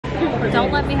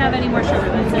Don't let me have any more sugar.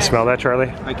 That's You it. smell that, Charlie?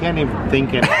 I can't even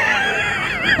think it.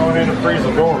 Going in to freeze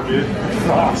the door, dude.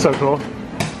 Oh, So cool.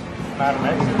 not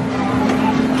amazing.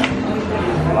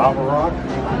 Lava rock.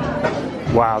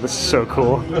 Wow, this is so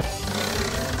cool.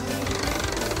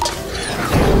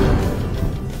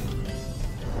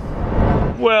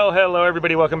 Well, hello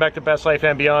everybody, welcome back to Best Life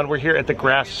and Beyond. We're here at the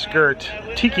Grass Skirt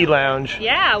Tiki Lounge.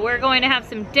 Yeah, we're going to have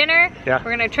some dinner. Yeah.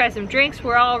 We're going to try some drinks.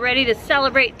 We're all ready to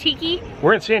celebrate Tiki.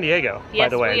 We're in San Diego, by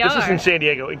the way. we This is are. in San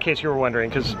Diego, in case you were wondering,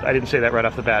 because I didn't say that right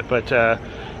off the bat, but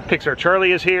Pixar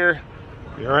Charlie is here.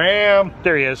 Here I am.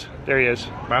 There he is, there he is.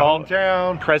 My All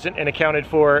hometown. present and accounted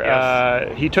for.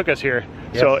 Yes. He took us here.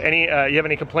 Yes. So you have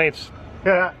any complaints?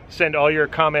 Yeah. Send all your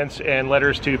comments and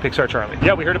letters to Pixar Charlie.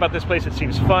 Yeah, we heard about this place. It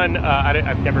seems fun.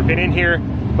 I've never been in here,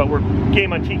 but we're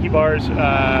game on tiki bars.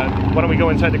 Why don't we go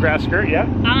inside the Grass Skirt?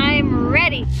 Yeah? I'm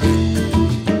ready.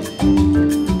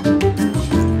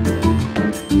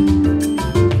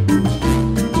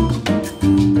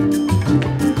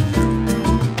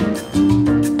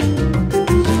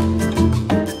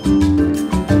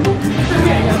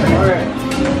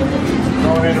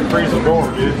 Going in to freeze the door,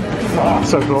 dude. Oh,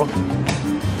 So cool.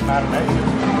 not amazing.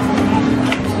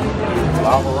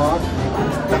 Lava rock.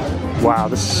 Wow,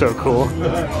 this is so cool.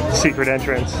 Secret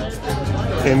entrance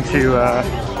into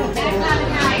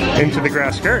the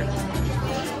Grass Skirt.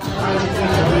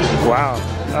 Wow.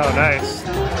 Oh, nice.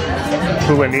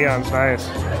 Ooh, and neon's nice.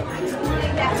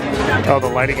 Oh, the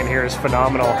lighting in here is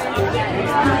phenomenal.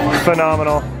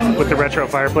 Phenomenal. With the retro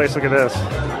fireplace, look at this.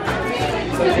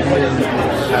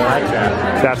 I like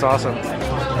that. That's awesome.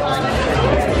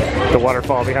 The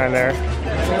waterfall behind there.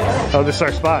 Oh, this is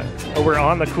our spot. Oh, we're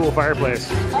on the cool fireplace.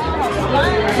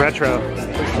 Retro.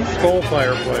 Skull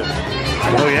fireplace.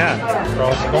 Oh yeah.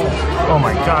 Cross skull. Oh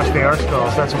my gosh, they are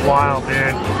skulls. That's wild,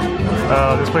 dude.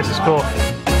 Oh, this place is cool.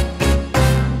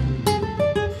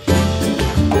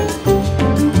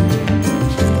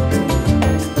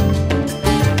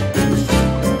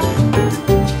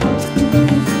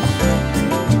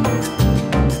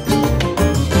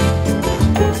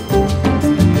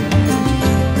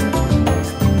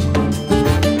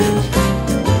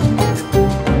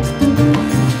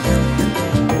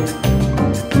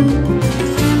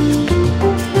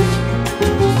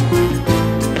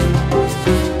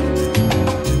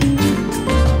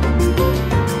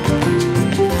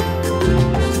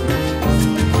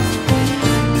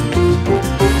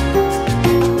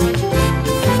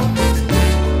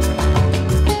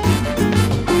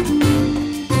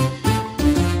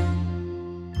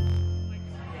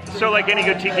 So like any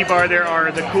good tiki bar, there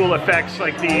are the cool effects,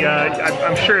 like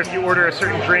I'm sure if you order a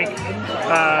certain drink,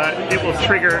 it will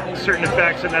trigger certain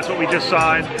effects, and that's what we just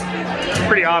saw, and it's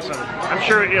pretty awesome. I'm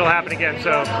sure it'll happen again,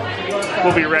 so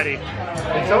we'll be ready.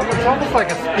 It's almost like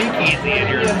a speakeasy in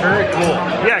here. It's very cool.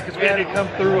 Yeah, because we had to come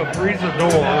through a freezer door.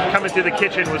 coming through the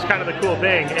kitchen was kind of the cool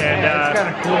thing, and It's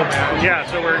kind of cool, man. yeah,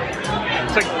 so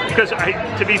it's like, because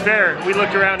to be fair, we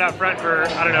looked around out front for,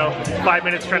 I don't know, 5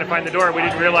 minutes trying to find the door. We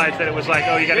didn't realize that it was like,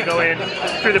 oh, you got to go in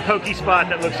through the pokey spot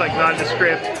that looks like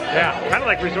nondescript. Yeah. Kind of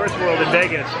like Resorts World in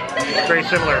Vegas. Very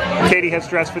similar. Katie has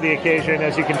dressed for the occasion,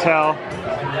 as you can tell.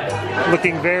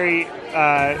 Looking very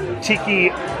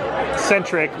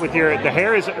tiki-centric with the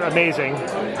hair is amazing.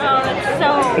 Oh, it's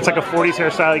so... It's like a 40s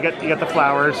hairstyle. You got the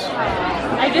flowers.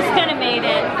 I just kind of made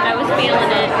it. I was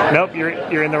feeling it. Nope,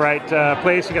 you're in the right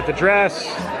place. You got the dress.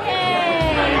 Yay!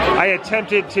 I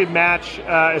attempted to match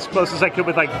as close as I could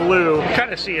with like blue.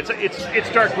 Kind of see it's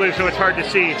dark blue, so it's hard to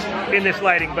see in this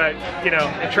lighting. But you know,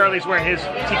 and Charlie's wearing his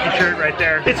tiki shirt right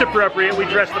there. It's appropriate. We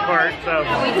dressed the part, so.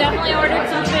 We definitely ordered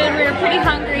some food. We were pretty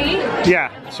hungry. Yeah.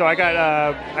 So I got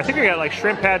I think I got like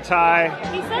shrimp pad thai.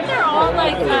 He said they're all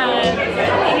like he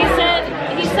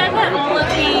said that all of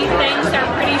the things are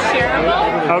pretty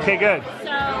shareable. Okay, good. So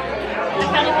I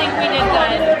kind of think we did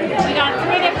good. We got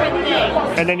 3 different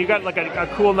things. And then you got like a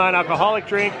cool non-alcoholic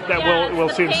drink that we'll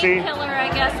soon see. Painkiller, I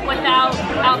guess, without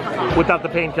alcohol. Without the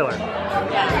painkiller.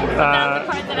 Yeah. Without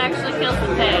the part that actually feels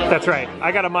the pain. That's right.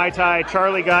 I got a Mai Tai.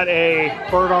 Charlie got a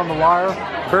Bird on the wire.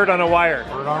 Bird on a Wire.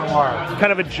 Bird on the wire.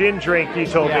 Kind of a gin drink, you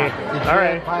told me. It's All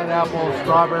right. pineapple,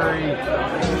 strawberry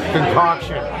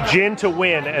concoction. Gin to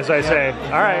win, as I say.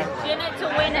 All right. Gin it to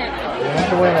win it. That's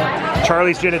the winner.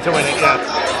 Charlie's gin it to win it, yeah.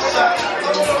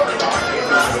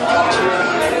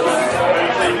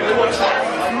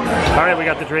 All right, we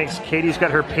got the drinks. Katie's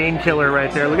got her painkiller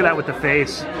right there. Look at that with the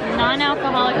face.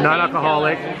 Non-alcoholic.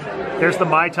 Non-alcoholic. There's the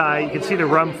Mai Tai. You can see the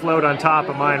rum float on top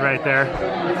of mine right there.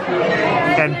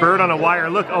 And Bird on a Wire.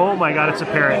 Look, oh my God, it's a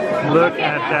parrot. Look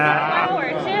at that.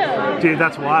 Power too. Dude,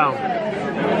 that's wild.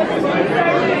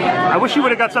 I wish you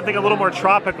would have got something a little more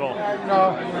tropical.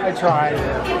 No, I tried.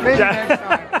 Maybe next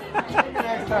time. Maybe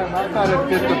next time. I thought it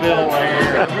fit the bill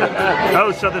here.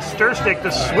 Oh, so the stir stick,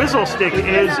 the swizzle stick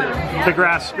is the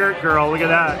grass skirt, girl. Look at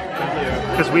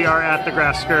that. Because we are at the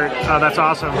grass skirt. Oh, that's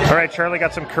awesome. All right, Charlie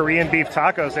got some Korean beef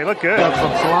tacos. They look good. Got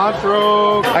some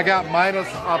cilantro. I got minus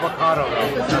avocado.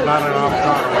 Not an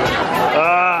avocado.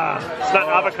 It's not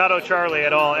avocado Charlie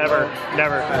at all, ever.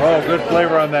 Never. Oh, good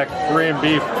flavor on that Korean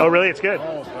beef. Oh, really? It's good.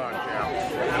 Oh, God,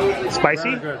 yeah.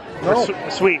 Spicy? Very good. Or No.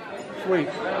 sweet? Sweet.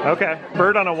 Okay.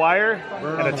 Bird on a wire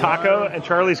and a taco, and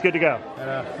Charlie's good to go.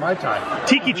 My time.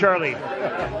 Tiki Charlie.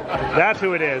 That's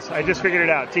who it is. I just figured it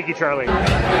out. Tiki Charlie. Oh,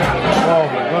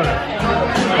 my goodness.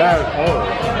 That is, oh.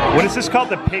 What is this called?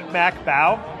 The Pig Mac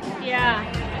Bao? Yeah.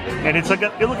 And it's like,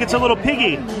 look, it's a little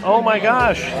piggy. Oh my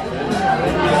gosh.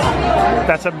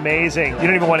 That's amazing. You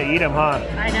don't even want to eat him, huh?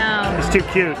 I know. It's too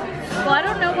cute. Well, I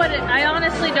don't know what I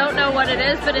honestly don't know what it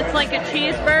is, but it's like a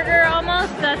cheeseburger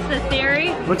almost. That's the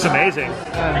theory. Looks amazing.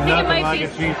 I think it might like be. a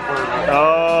cheeseburger.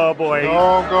 Oh boy.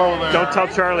 Don't go there. Don't tell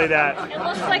Charlie that. It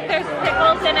looks like there's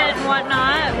pickles in it and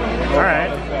whatnot. All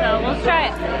right. So we'll try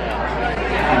it.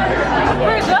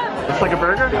 Pretty good. Looks like a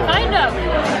burger? Kind of.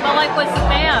 But like with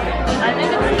Spam. I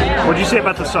think it's Spam. What'd you say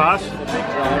about the sauce?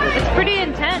 It's pretty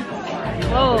intense.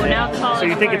 Whoa, now it's falling So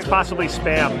you think apart. it's possibly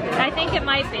Spam? I think it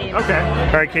might be. Okay.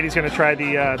 All right, Katie's gonna try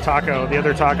the taco, the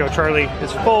other taco. Charlie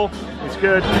is full. It's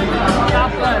good.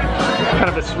 Chocolate. Kind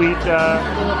of a sweet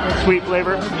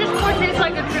flavor. It just more tastes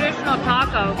like a traditional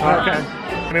taco. Okay. I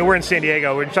mean, we're in San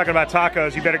Diego. We're talking about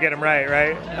tacos. You better get them right?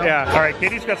 Yeah. All right,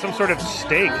 Katie's got some sort of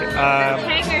steak.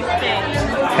 Hanger steak.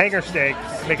 Hanger steak.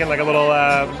 Making like a little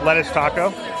lettuce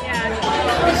taco. Yeah.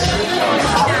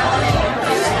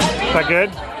 Is that good?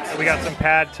 We got some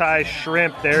pad thai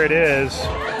shrimp. There it is.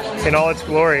 In all its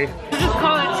glory. You just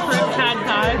call it shrimp pad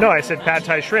thai? No, I said pad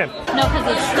thai shrimp. No,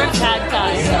 because it's shrimp pad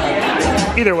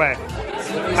thai. Either way.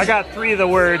 I got 3 of the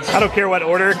words. I don't care what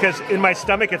order, because in my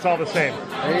stomach it's all the same.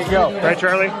 There you go. Right,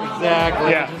 Charlie? Exactly.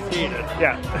 Yeah. Just eat it.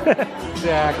 Yeah.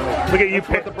 Exactly. Look at you. That's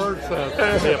what the bird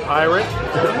says. Be a pirate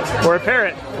Or a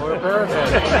parrot. or a parrot.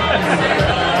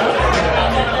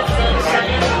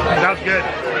 That was good.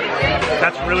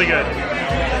 That's really good.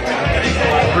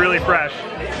 Really fresh.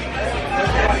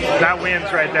 That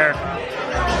wins right there.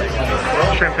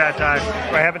 Shrimp pad thai.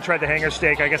 I haven't tried the hanger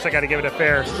steak. I guess I got to give it a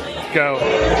fair go.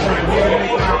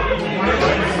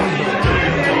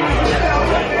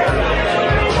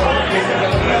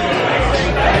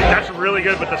 That's really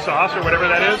good with the sauce or whatever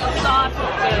that is. Sauce is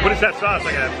good. What is that sauce?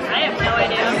 I guess. I have no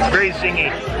idea. It's very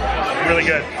zingy. Really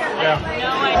good. I have no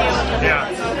idea what this Yeah.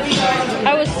 is.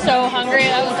 I was so hungry.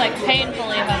 I was like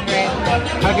painfully hungry.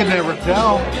 I can never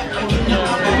tell.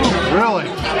 Really?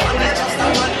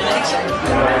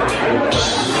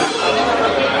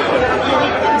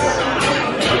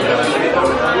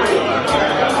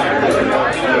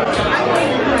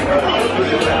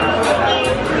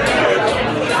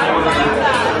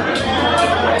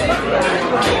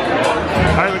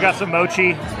 All right, we got some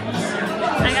mochi.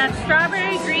 I got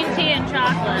strawberry, green tea, and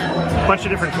chocolate. A bunch of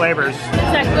different flavors. It's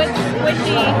that good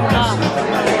squishy.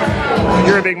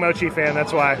 You're a big mochi fan,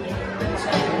 that's why.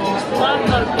 Love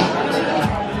mochi.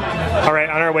 All right,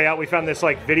 on our way out, we found this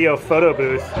like video photo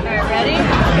booth. All right, ready?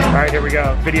 All right, here we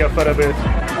go. Video photo booth.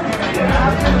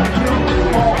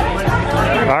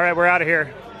 All right, we're out of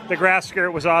here. The grass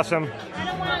skirt was awesome. I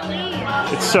don't want to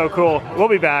leave. It's so cool. We'll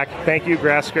be back. Thank you,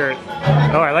 grass skirt.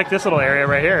 Oh, I like this little area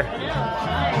right here.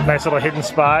 Nice little hidden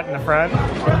spot in the front.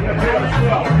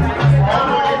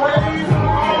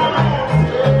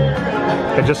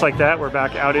 And just like that, we're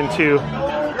back out into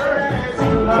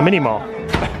a mini mall.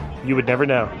 You would never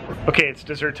know. Okay, it's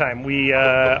dessert time.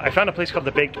 I found a place called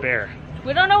the Baked Bear.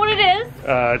 We don't know what it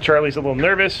is. Charlie's a little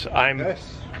nervous.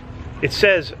 It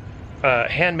says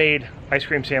handmade ice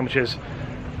cream sandwiches,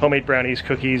 homemade brownies,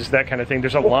 cookies, that kind of thing.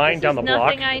 There's a line down the block.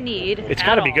 Nothing I need. It's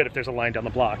got to be good if there's a line down the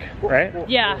block, right?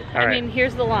 Yeah. All I right. mean,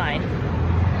 here's the line.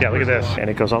 Yeah, look at this. And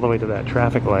it goes all the way to that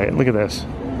traffic light. Look at this.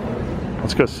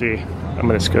 Let's go see. I'm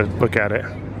gonna just go look at it.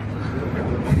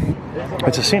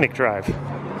 It's a scenic drive,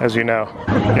 as you know.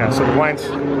 Yeah, so the line's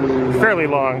fairly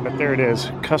long, but there it is.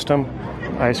 Custom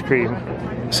ice cream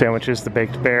sandwiches, the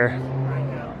Baked Bear.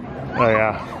 Oh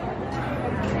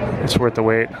yeah. It's worth the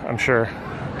wait, I'm sure.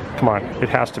 Come on, it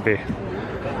has to be.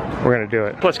 We're gonna do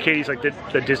it. Plus Katie's like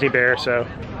the Disney bear, so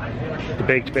The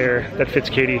baked bear, that fits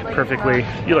Katie perfectly.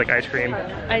 You like ice cream.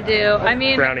 I do. I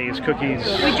mean, brownies, cookies.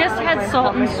 We just had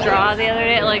salt and straw the other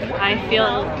day. Like, I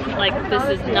feel like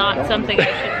this is not something I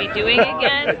should be doing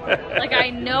again. Like, I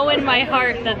know in my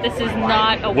heart that this is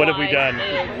not a What have we done?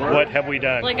 move. What have we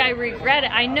done? Like, I regret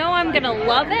it. I know I'm gonna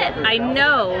love it. I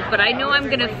know, but I know I'm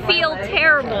gonna feel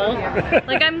terrible.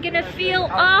 Like, I'm gonna feel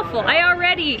awful. I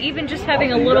already, even just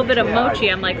having a little bit of mochi,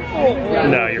 I'm like, oh.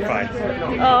 No, you're fine.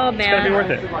 Oh man. It's gonna be worth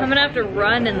it. I'm gonna have to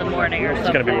run in the morning or something.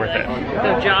 It's gonna be worth it.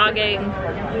 Go jogging.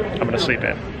 I'm gonna sleep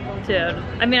in. Dude,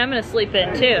 I mean, I'm gonna sleep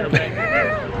in too.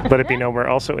 But Let it be known, we're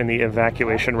also in the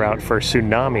evacuation route for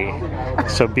tsunami.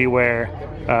 So beware.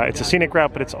 It's a scenic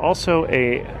route, but it's also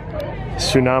a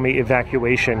tsunami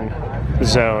evacuation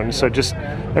zone. So just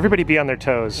everybody be on their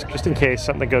toes, just in case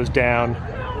something goes down.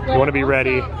 You want to be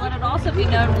ready. Let it also be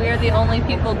known we're the only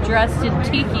people dressed in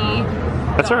tiki.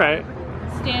 That's all right.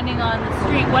 Standing on the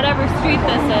street, whatever street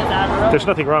this is, I don't know. There's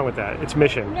nothing wrong with that. It's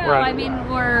mission. No, I mean,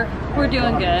 we're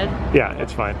doing good. Yeah,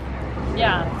 it's fine.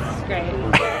 Yeah, it's great.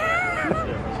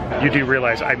 You do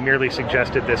realize I merely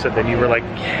suggested this and then you were like,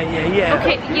 yeah.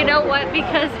 Okay, you know what?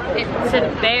 Because it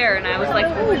said bear and I was like,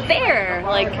 oh, bear.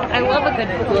 Like, I love a good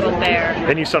little bear.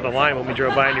 Then you saw the line when we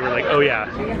drove by and you were like, oh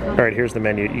yeah. All right, here's the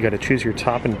menu. You got to choose your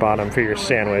top and bottom for your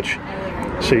sandwich.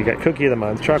 So you got cookie of the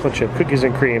month, chocolate chip, cookies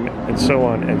and cream, and so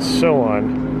on and so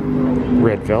on.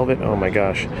 Red velvet, oh my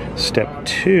gosh. Step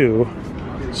two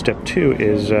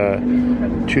is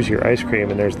choose your ice cream,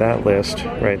 and there's that list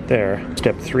right there.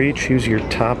 Step 3, choose your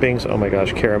toppings. Oh my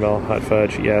gosh, caramel, hot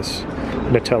fudge, yes.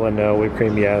 Nutella, no. Whipped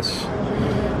cream, yes.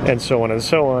 And so on and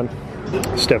so on.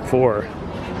 Step 4,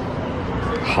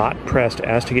 hot pressed.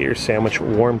 Ask to get your sandwich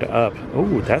warmed up.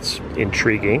 Oh, that's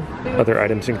intriguing. Other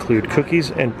items include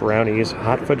cookies and brownies,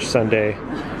 hot fudge sundae,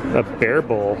 a bear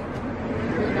bowl,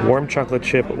 warm chocolate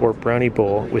chip or brownie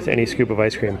bowl with any scoop of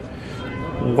ice cream.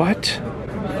 What?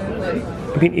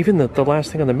 I mean, even the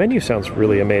last thing on the menu sounds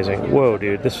really amazing. Whoa,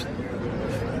 dude, this...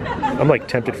 I'm like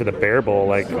tempted for the bear bowl,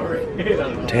 like,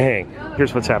 dang.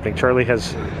 Here's what's happening. Charlie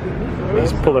he's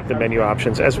pulled up the menu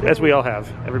options, as we all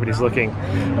have. Everybody's looking.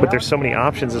 But there's so many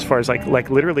options as far as like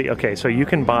literally, okay, so you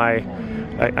can buy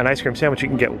an ice cream sandwich. You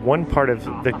can get one part of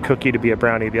the cookie to be a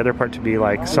brownie, the other part to be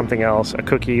like something else, a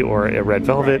cookie or a red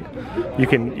velvet. You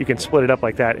can split it up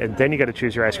like that, and then you got to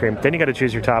choose your ice cream. Then you got to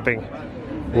choose your topping.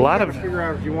 A lot of figure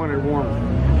out if you want it warm.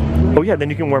 Oh yeah, then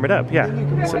you can warm it up.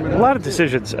 Yeah, so a lot of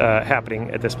decisions happening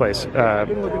at this place. I've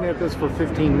been looking at this for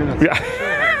 15 minutes. Yeah. I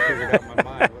figured out in my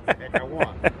mind what the heck I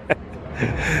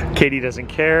want. Katie doesn't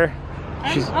care.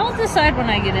 I'll decide when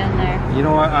I get in there. You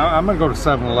know what? I'm gonna go to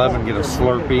 7-Eleven, get a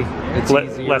Slurpee. It's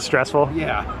easier. Less stressful.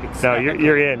 Yeah. No, Exactly.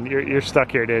 you're in. You're stuck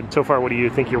here, dude. So far, what do you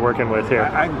think you're working with here?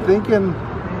 I'm thinking,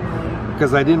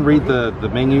 because I didn't read the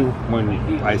menu when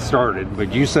I started,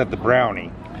 but you said the brownie.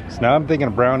 So now I'm thinking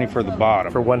a brownie for the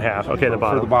bottom. For one half. Okay, the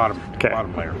bottom. For the bottom. Okay.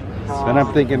 Bottom layer. Then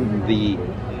I'm thinking the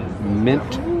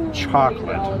mint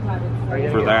chocolate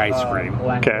for the ice cream.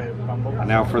 Okay.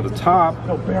 Now for the top,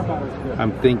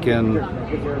 I'm thinking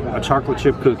a chocolate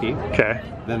chip cookie. Okay.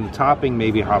 Then the topping,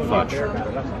 maybe hot fudge.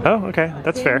 Oh, okay.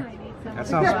 That's fair. That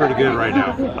sounds pretty good right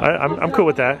now. I'm cool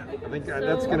with that. I think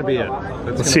that's going to be it.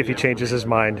 Let's see if he changes his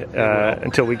mind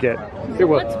until we get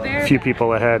a few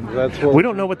people ahead. What We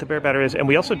don't know what the bear batter is, and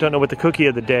we also don't know what the cookie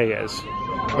of the day is.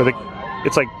 Or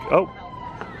it's like, oh,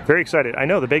 very excited. I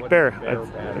know, the baked bear.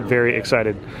 I'm very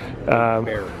excited.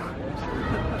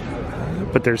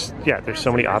 But there's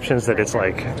so many options that it's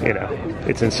like, you know,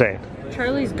 it's insane.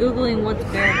 Charlie's Googling what's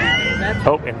bear batter.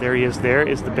 Oh, and there he is. There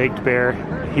is the baked bear.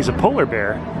 He's a polar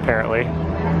bear, apparently.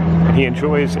 And he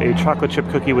enjoys a chocolate chip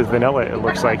cookie with vanilla, it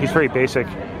looks like. He's very basic,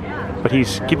 but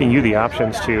he's giving you the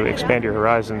options to expand your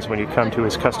horizons when you come to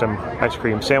his custom ice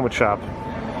cream sandwich shop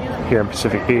here in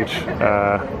Pacific Beach.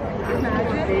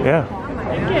 Yeah.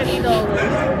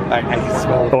 I can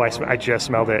smell it. Oh, I just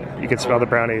smelled it. You can smell the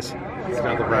brownies.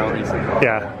 Smell the brownies.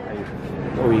 Yeah.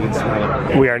 Oh, you can smell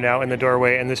it. We are now in the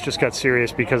doorway, and this just got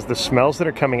serious because the smells that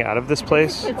are coming out of this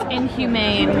place. It's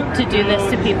inhumane to do this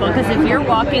to people, because if you're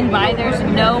walking by, there's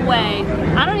no way.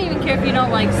 I don't even care if you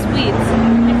don't like sweets.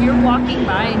 If you're walking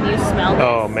by and you smell this,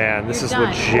 Oh man, this is done.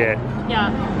 legit.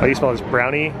 Yeah. Oh, you smell this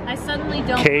brownie? I suddenly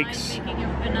don't Cakes. mind making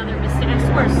another mistake. I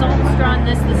swear, salt and straw on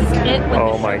this. This is it with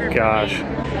Oh the my sugar for gosh. me.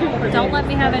 Don't let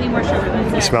me have any more sugar.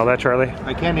 That's You it. smell that, Charlie?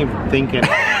 I can't even think it.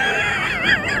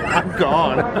 I'm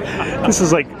gone. This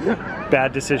is like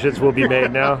bad decisions will be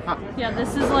made now. Yeah,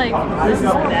 this is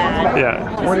bad.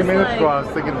 Yeah. 20 minutes ago, I was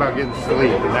thinking about getting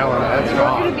sleep, and now that's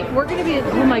gone. We're gonna be.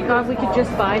 Oh my God, we could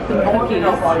just buy some cookies.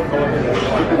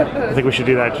 I think we should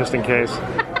do that just in case.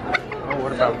 Oh,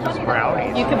 what about these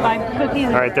brownies? You could buy cookies.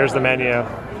 All right, there's the menu.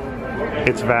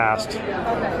 It's vast.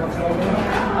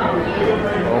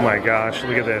 Oh my gosh,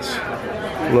 look at this.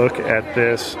 Look at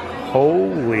this.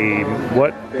 Holy,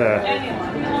 what the?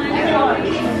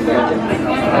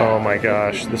 Oh my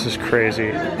gosh, this is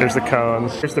crazy. There's the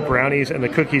cones. There's the brownies and the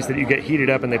cookies that you get heated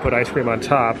up and they put ice cream on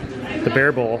top. The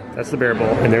bear bowl, that's the bear bowl.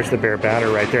 And there's the bear batter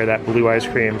right there, that blue ice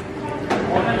cream.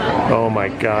 Oh my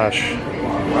gosh.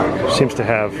 Seems to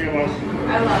have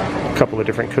a couple of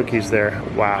different cookies there.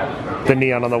 Wow. The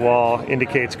neon on the wall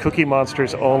indicates Cookie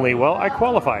Monsters only. Well, I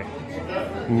qualify.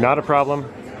 Not a problem.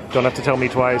 Don't have to tell me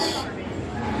twice.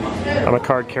 I'm a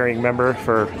card-carrying member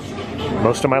for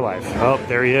most of my life. Oh,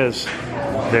 there he is.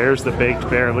 There's the baked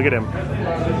bear. Look at him.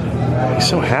 He's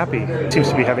so happy. Seems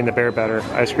to be having the bear batter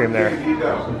ice cream there.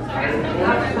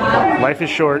 Life is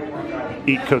short.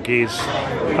 Eat cookies.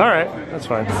 All right, that's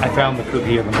fine. I found the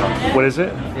cookie of the month. What is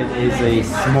it? It is a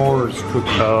s'mores cookie.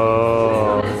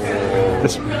 Oh,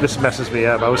 this messes me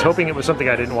up. I was hoping it was something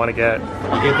I didn't want to get.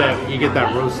 You get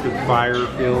that roasted fire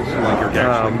feel, so like you're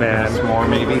actually man, a s'more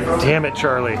maybe. Damn it,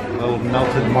 Charlie. A little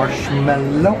melted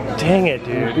marshmallow. Dang it,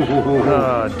 dude.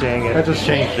 Oh, dang it. That just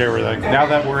changed everything. Now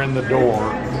that we're in the door,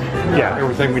 yeah,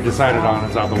 everything we decided on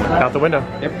is out the window. Out the window.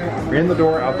 Yep. We're in the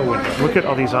door, out the window. Look at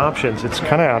all these options. It's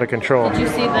kind of out of control. Did you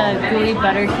see the gooey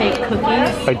butter cake cookies?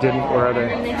 I didn't. Where are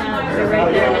they? And they have, they're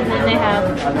right there. And then they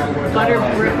have butter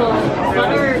brittle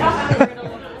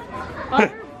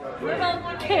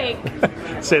cake.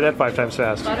 Say that 5 times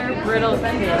fast. Butter brittle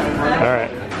cake. All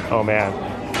right. Oh man.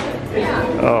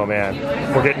 Oh man.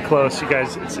 We're getting close, you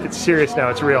guys. It's serious now.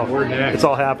 It's real. We're next. It's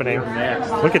all happening. We're next.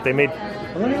 Look at they made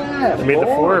the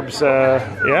Forbes.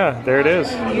 Yeah, there it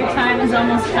is. Your time is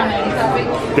almost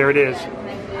coming. There it is.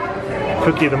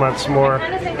 Cookie of the month s'more. I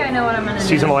kind of think I know what I'm gonna do.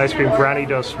 Seasonal ice cream brownie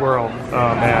dough swirl.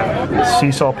 Oh man.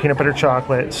 Sea salt peanut butter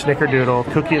chocolate,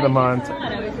 snickerdoodle, cookie of the month,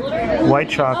 white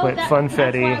chocolate,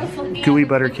 funfetti, gooey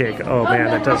butter cake. Oh man,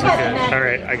 that does look good. All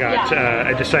right,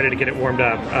 I decided to get it warmed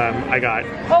up. I got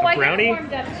a brownie. I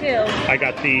got it warmed up too. I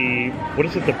got the, what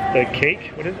is it, the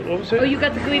cake? What was it? Oh, you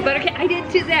got the gooey butter cake? I did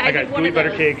too. That I got gooey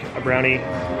butter cake, a brownie,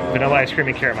 vanilla ice cream,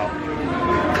 and caramel.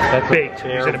 That's baked.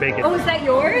 You're gonna bake it. Oh, is that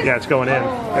yours? Yeah, it's going in.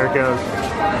 There it goes.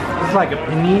 It's like a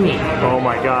panini. Oh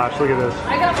my gosh, look at this.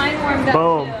 I got mine warmed up.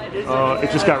 Boom. Oh,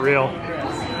 it just got real.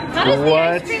 How does the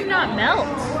ice cream not melt?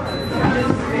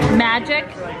 Magic?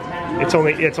 It's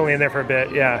only in there for a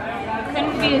bit, yeah.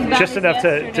 Couldn't be as bad Just as enough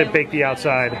yesterday. to bake the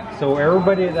outside. So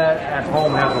everybody that at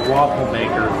home has a waffle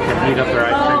maker can heat up their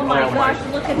ice cream. Oh my gosh,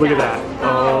 look at that. Look at that.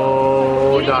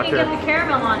 Oh, you doctor. You didn't even get the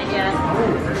caramel on it yet.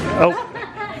 Oh,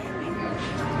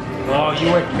 Oh,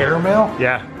 you went caramel?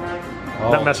 yeah.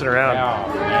 Not messing around.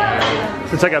 Yeah.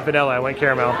 Since I got vanilla, I went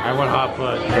caramel. I went hot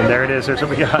fudge. And there it is. There's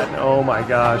what we got. Oh my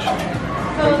gosh.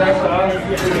 You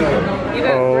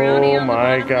got brownie Oh on the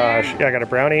my bottom gosh. there. Yeah, I got a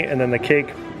brownie and then the cake,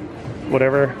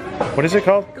 whatever. What is it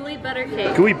called? Gooey butter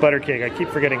cake. Gooey butter cake. I keep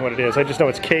forgetting what it is. I just know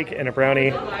it's cake and a brownie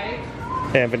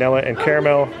and vanilla and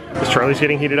caramel. Is Charlie's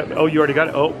getting heated up? Oh, you already got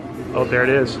it? Oh, there it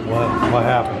is. What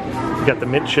happened? You got the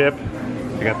mint chip.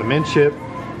 I got the mint chip,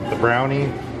 the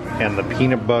brownie, and the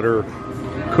peanut butter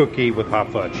cookie with hot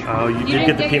fudge. Oh, you did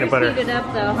get the peanut butter. Heated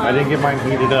up though, huh? I didn't get mine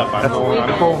heated up. I'm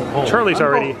going cold. Charlie's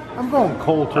already. I'm going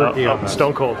cold turkey on this.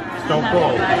 Stone cold. Stone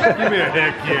cold. Give me a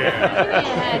heck yeah.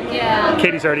 Heck yeah.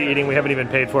 Katie's already eating. We haven't even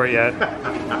paid for it yet.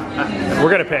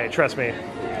 We're gonna pay. Trust me.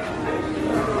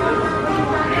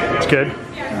 It's good.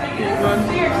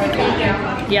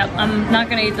 Yep, I'm not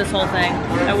gonna eat this whole thing.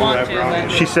 I want to, but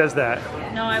She says that.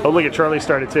 no, I Oh, won't. look at Charlie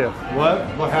started too. What?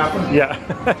 What happened? Yeah.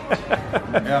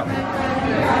 Yeah.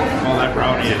 Oh, that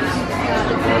brownie is.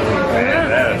 Man,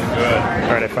 that is good.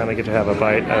 All right, I finally get to have a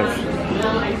bite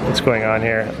of what's going on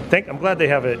here. I'm glad they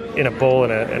have it in a bowl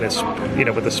and a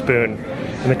with a spoon.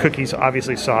 And the cookie's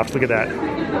obviously soft. Look at that.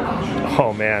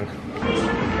 Oh man.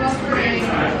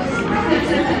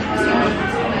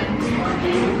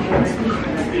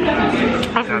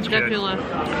 That's ridiculous.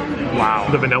 Good. Wow.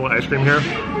 The vanilla ice cream here.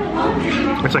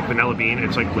 It's like vanilla bean.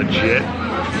 It's like legit.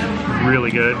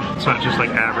 Really good. It's not just like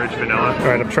average vanilla. All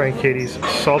right, I'm trying Katie's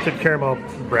salted caramel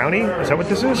brownie. Is that what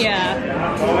this is? Yeah.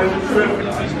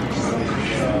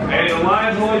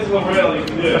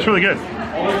 That's really good.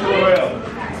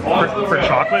 For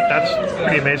chocolate, that's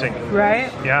pretty amazing.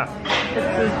 Right? Yeah.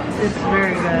 It's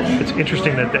very good. It's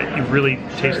interesting that you really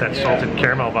taste that salted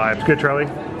caramel vibe. It's good, Charlie?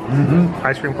 Mm-hmm.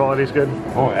 Ice cream quality is good?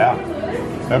 Oh yeah.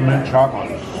 That mint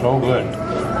chocolate is so good.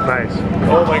 Nice.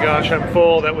 Oh my gosh, I'm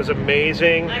full. That was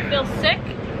amazing. I feel sick.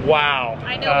 Wow.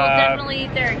 I know we'll definitely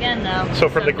eat there again though. So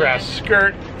from the grass good.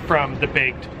 skirt, from the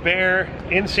baked bear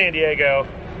in San Diego,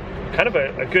 kind of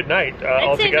a good night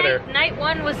altogether. I'd say night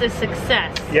one was a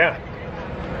success. Yeah.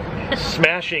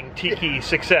 smashing tiki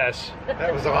success.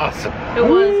 That was awesome. It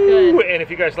was good. And if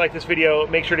you guys like this video,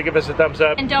 make sure to give us a thumbs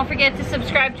up. And don't forget to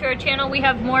subscribe to our channel. We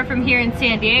have more from here in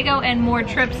San Diego and more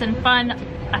trips and fun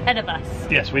ahead of us.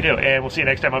 Yes, we do. And we'll see you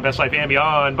next time on Best Life and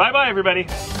Beyond. Bye-bye, everybody.